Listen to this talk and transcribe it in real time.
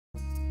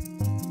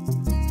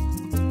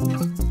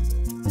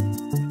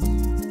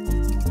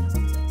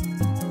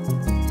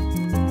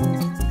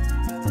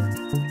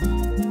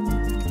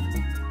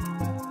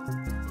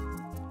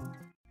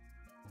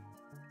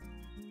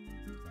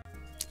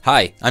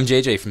Hi, I'm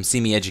JJ from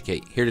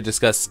SeeMeEducate, here to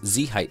discuss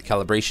Z-height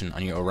calibration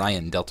on your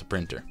Orion Delta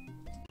printer.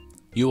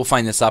 You will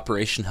find this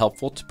operation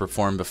helpful to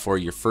perform before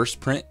your first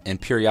print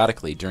and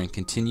periodically during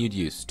continued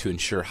use to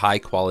ensure high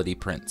quality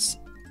prints.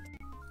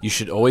 You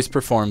should always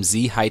perform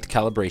Z-height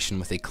calibration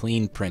with a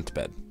clean print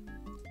bed.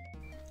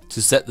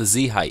 To set the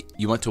Z-height,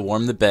 you want to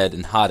warm the bed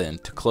and hot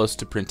end to close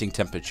to printing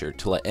temperature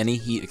to let any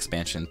heat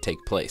expansion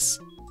take place.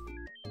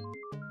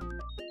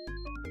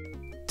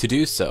 To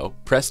do so,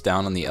 press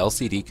down on the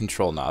LCD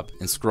control knob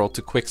and scroll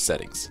to Quick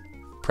Settings.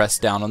 Press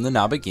down on the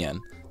knob again,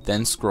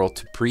 then scroll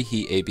to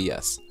Preheat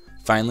ABS.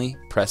 Finally,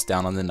 press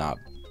down on the knob.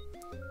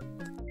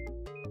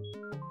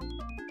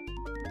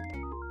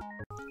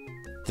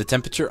 The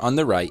temperature on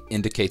the right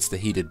indicates the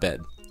heated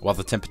bed, while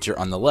the temperature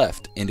on the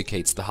left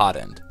indicates the hot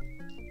end.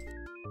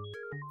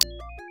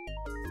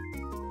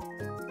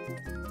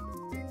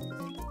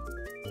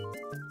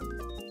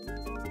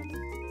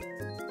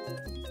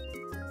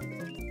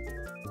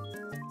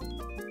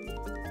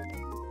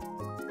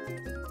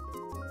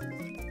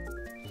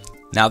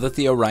 Now that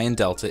the Orion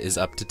Delta is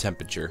up to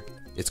temperature,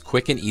 it's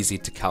quick and easy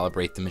to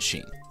calibrate the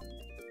machine.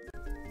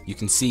 You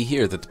can see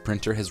here that the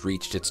printer has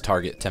reached its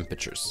target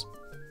temperatures.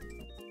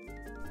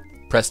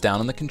 Press down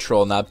on the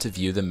control knob to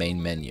view the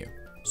main menu.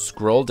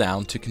 Scroll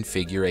down to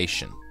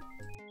Configuration.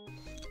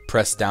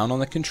 Press down on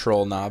the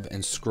control knob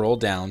and scroll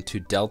down to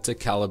Delta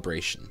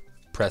Calibration.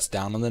 Press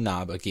down on the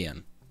knob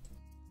again.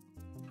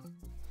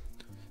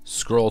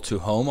 Scroll to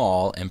Home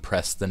All and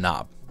press the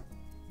knob.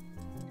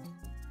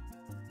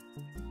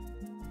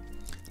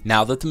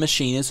 Now that the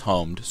machine is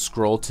homed,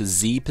 scroll to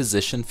Z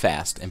Position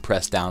Fast and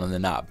press down on the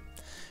knob.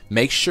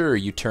 Make sure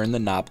you turn the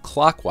knob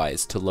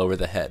clockwise to lower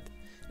the head.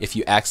 If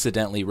you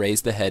accidentally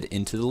raise the head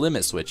into the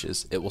limit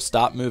switches, it will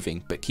stop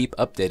moving, but keep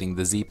updating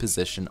the Z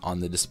position on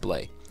the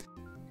display.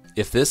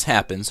 If this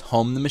happens,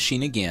 home the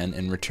machine again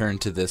and return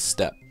to this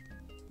step.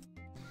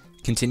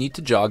 Continue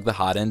to jog the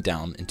hot end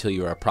down until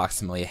you are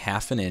approximately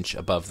 ½ an inch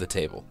above the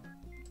table.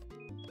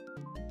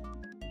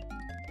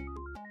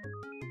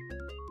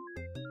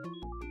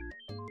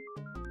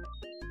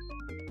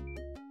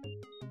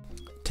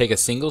 Take a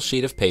single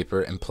sheet of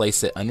paper and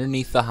place it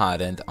underneath the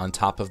hot end on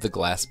top of the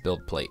glass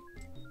build plate.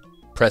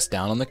 Press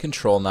down on the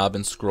control knob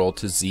and scroll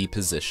to Z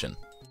position.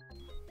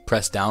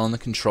 Press down on the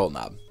control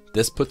knob.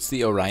 This puts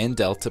the Orion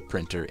Delta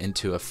printer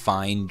into a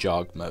fine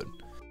jog mode.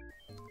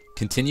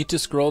 Continue to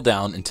scroll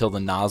down until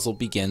the nozzle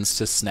begins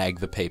to snag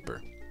the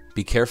paper.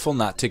 Be careful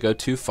not to go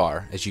too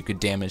far, as you could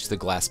damage the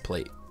glass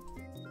plate.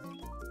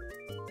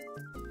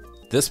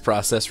 This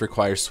process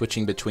requires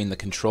switching between the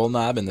control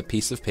knob and the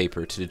piece of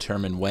paper to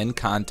determine when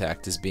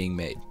contact is being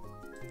made.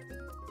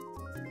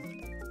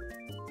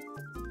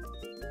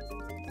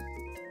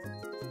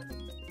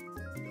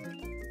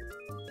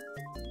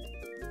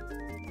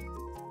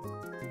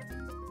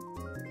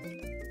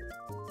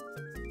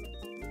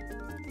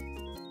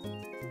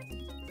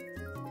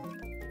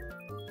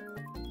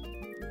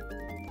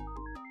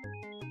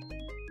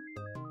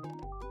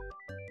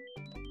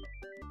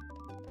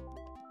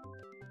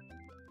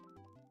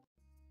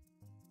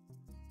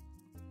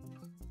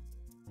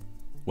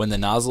 When the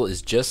nozzle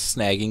is just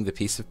snagging the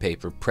piece of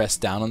paper, press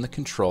down on the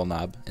control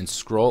knob and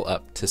scroll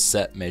up to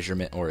set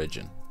measurement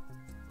origin.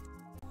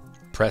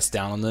 Press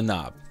down on the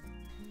knob.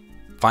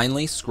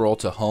 Finally, scroll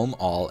to Home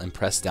All and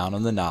press down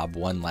on the knob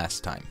one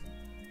last time.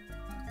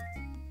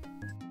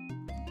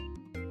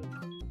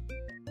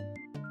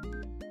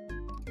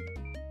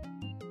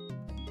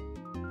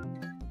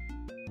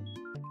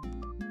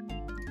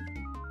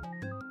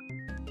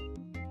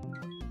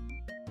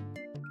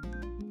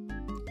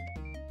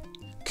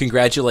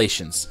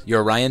 Congratulations!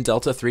 Your Orion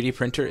Delta 3D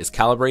printer is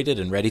calibrated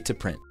and ready to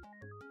print.